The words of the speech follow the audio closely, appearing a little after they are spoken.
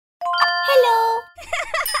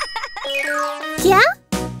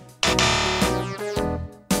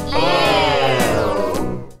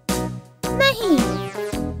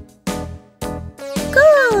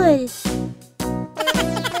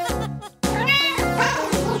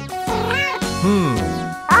ओह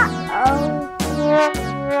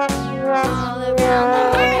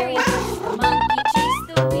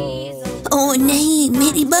नहीं,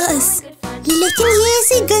 मेरी बस। लेकिन ये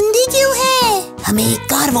ऐसी गंदी क्यों है? हमें एक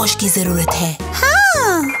कार वॉश की जरूरत है।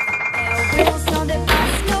 हाँ।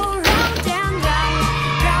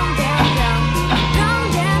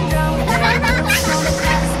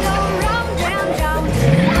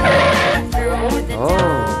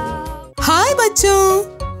 हाय बच्चों।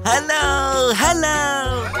 Hello hello.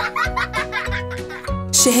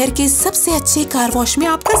 शहर के सबसे अच्छे कार वॉश में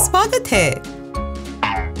आपका स्वागत है।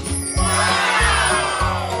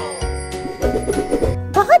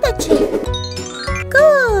 बहुत अच्छे।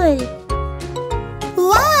 कूल।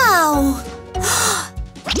 वाव।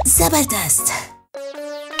 जबरदस्त।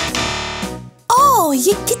 ओह,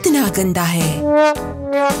 ये कितना गंदा है।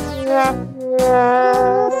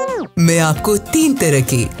 मैं आपको 3 तरह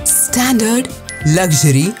के स्टैंडर्ड,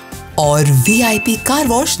 लग्जरी और वीआईपी कार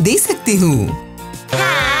वॉश दे सकती हूँ।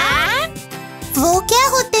 वो क्या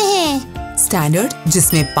होते हैं? स्टैंडर्ड,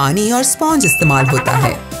 जिसमें पानी और स्पॉन्ज इस्तेमाल होता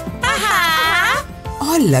है,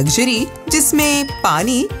 और लग्जरी, जिसमें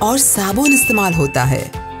पानी और साबुन इस्तेमाल होता है।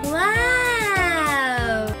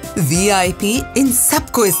 वीआईपी इन सब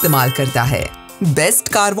को इस्तेमाल करता है। Best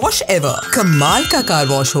car wash ever. कमाल का कार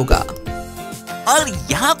वॉश होगा। और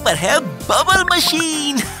यहाँ पर है बबल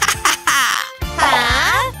मशीन।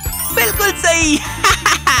 बिल्कुल सही।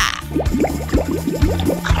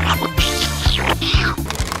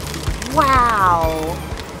 वाव।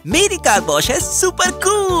 मेरी कार वॉश है सुपर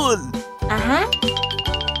कूल।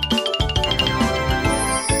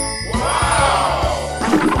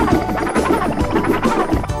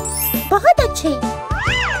 बहुत अच्छे।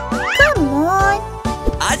 Come on.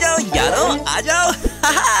 आ जाओ यारो, आ जाओ।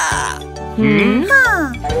 हाँ।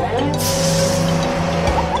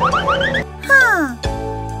 हाँ।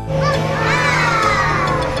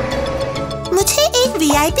 मुझे एक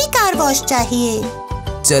वीआईपी कार वॉश चाहिए।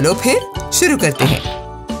 चलो फिर शुरू करते हैं।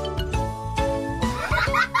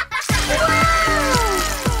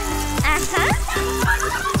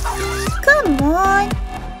 Come on.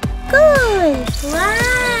 Cool.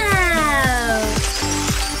 Wow.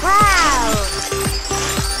 Wow.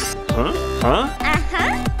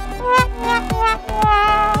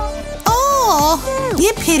 ओह,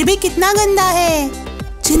 ये फिर भी कितना गंदा है।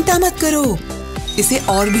 चिंता मत करो, इसे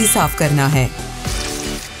और भी साफ करना है।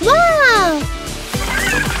 वाव।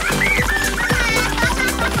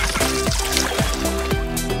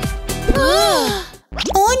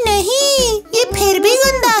 ओह नहीं, ये फिर भी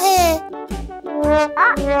गंदा है।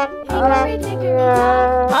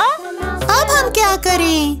 अब हम क्या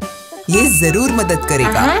करें? ये जरूर मदद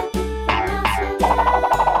करेगा।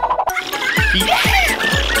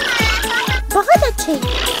 बहुत अच्छे।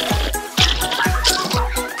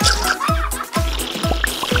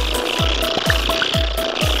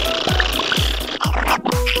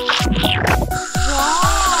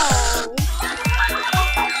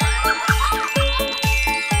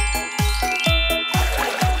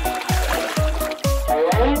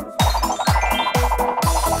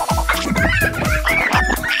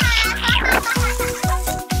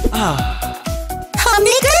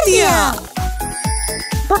 हमने कर दिया।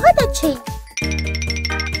 बहुत अच्छे।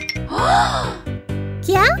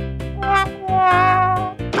 क्या?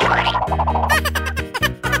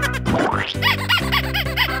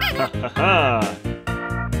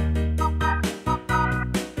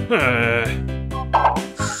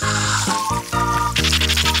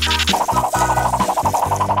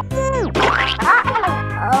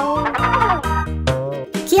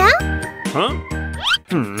 क्या?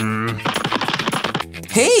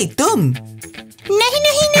 हे तुम। नहीं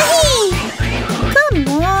नहीं नहीं। Come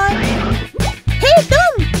on. हे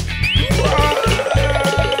तुम।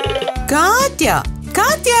 कात्या,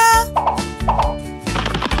 कात्या।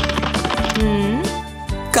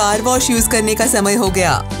 कार वॉश यूज करने का समय हो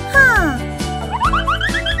गया। हाँ।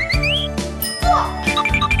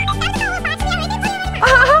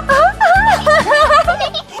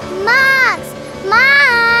 Marks,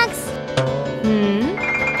 marks.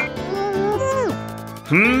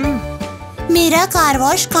 मेरा कार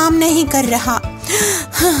वॉश काम नहीं कर रहा।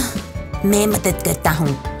 मैं मदद करता हूँ।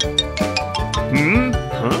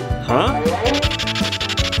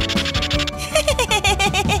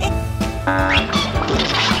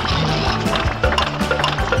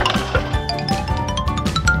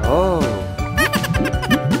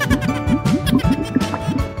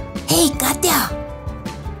 हे कात्या।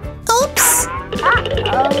 उप्स।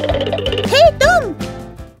 हे तुम।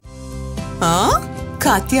 हाँ,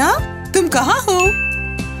 कात्या, तुम कहाँ हो?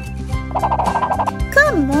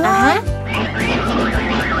 Come on.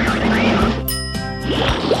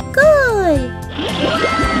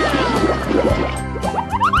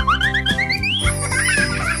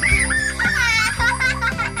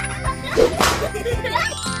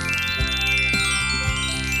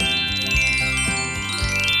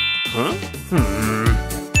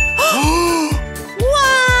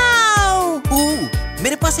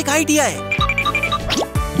 मेरे पास एक आइडिया है।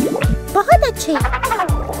 बहुत अच्छे।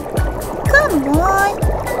 Come on.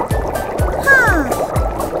 हाँ।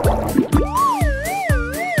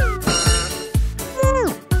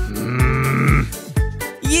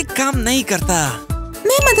 ये काम नहीं करता।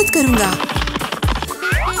 मैं मदद करूंगा।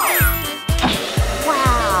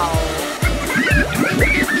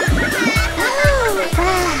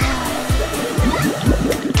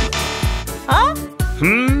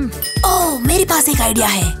 ओह, मेरे पास एक आइडिया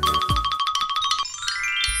है।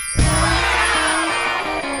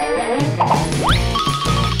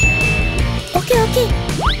 Okay okay.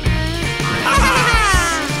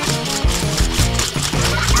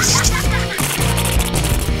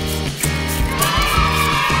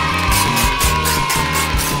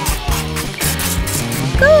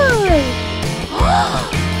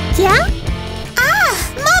 क्या?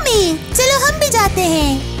 मम्मी, चलो हम भी जाते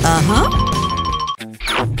हैं।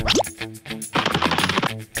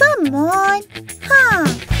 Come on. हाँ।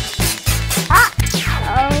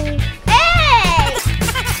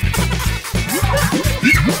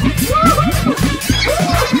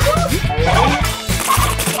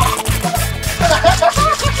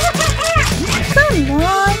 Come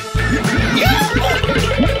on.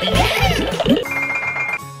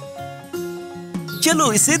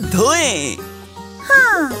 चलो इसे धोएं।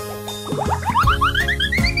 हाँ।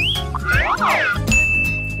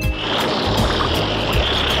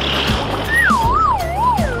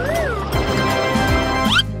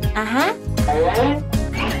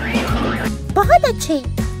 बहुत अच्छे।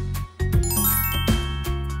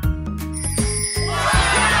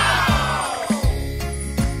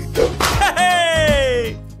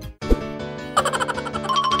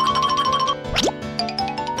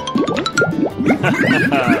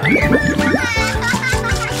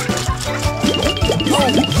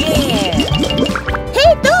 हे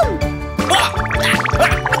तुम!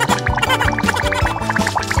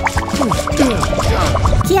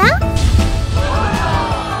 क्या?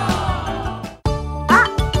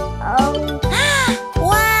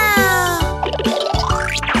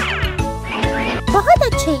 बहुत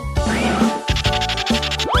अच्छे।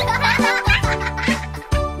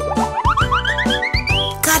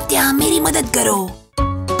 कात्या, मेरी मदद करो।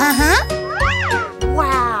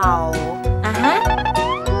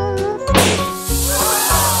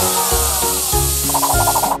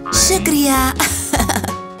 शुक्रिया।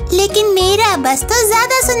 लेकिन मेरा बस तो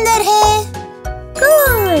ज्यादा सुंदर है।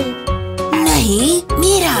 कूल। नहीं,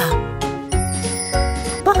 मेरा।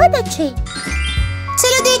 बहुत अच्छे।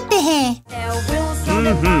 चलो देखते हैं।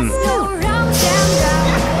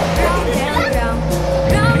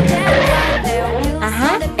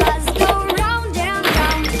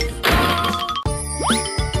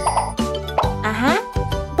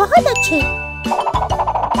 बहुत अच्छे।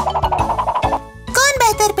 कौन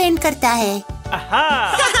बेहतर पेंट करता है?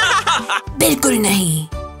 बिल्कुल नहीं।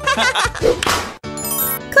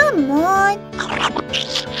 Come on.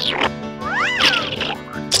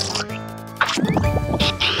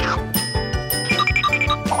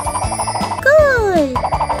 Cool.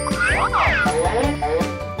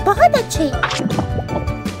 बहुत अच्छे।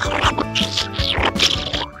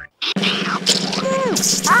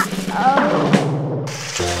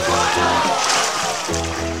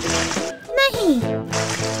 नहीं।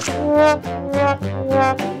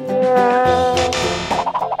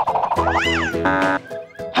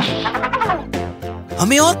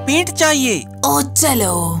 हमें और पेंट चाहिए। ओ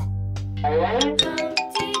चलो।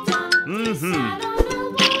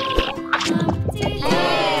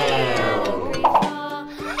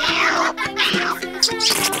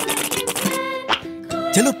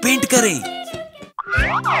 चलो पेंट करें।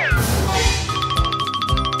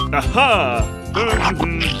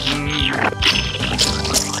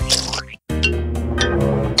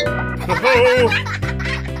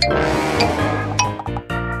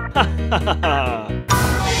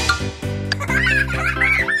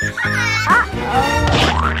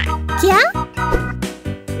 क्या?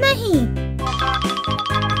 नहीं।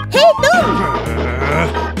 हे तुम!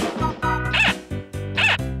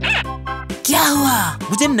 क्या हुआ?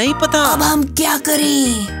 मुझे नहीं पता। अब हम क्या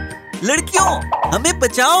करें? लड़कियों, हमें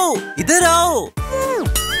बचाओ, इधर आओ।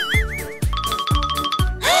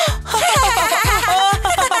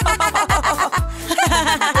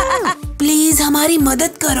 प्लीज हमारी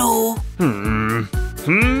मदद करो।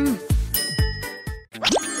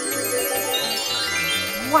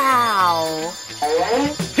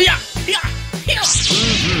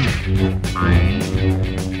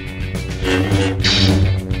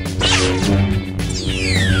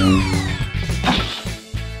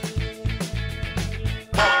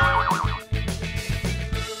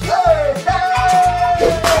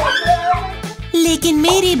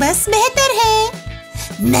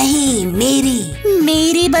 नहीं,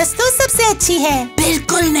 मेरी बस तो सबसे अच्छी है।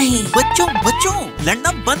 बिल्कुल नहीं। बच्चों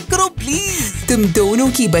लड़ना बंद करो प्लीज। तुम दोनों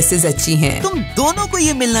की बसेस अच्छी हैं। तुम दोनों को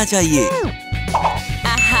ये मिलना चाहिए।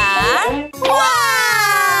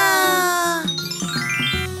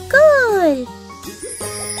 कूल।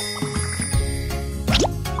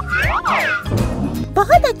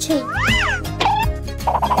 बहुत अच्छे।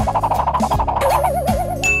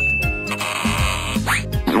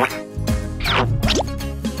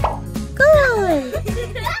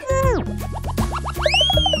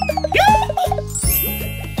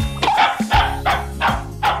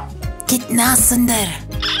 कितना सुंदर।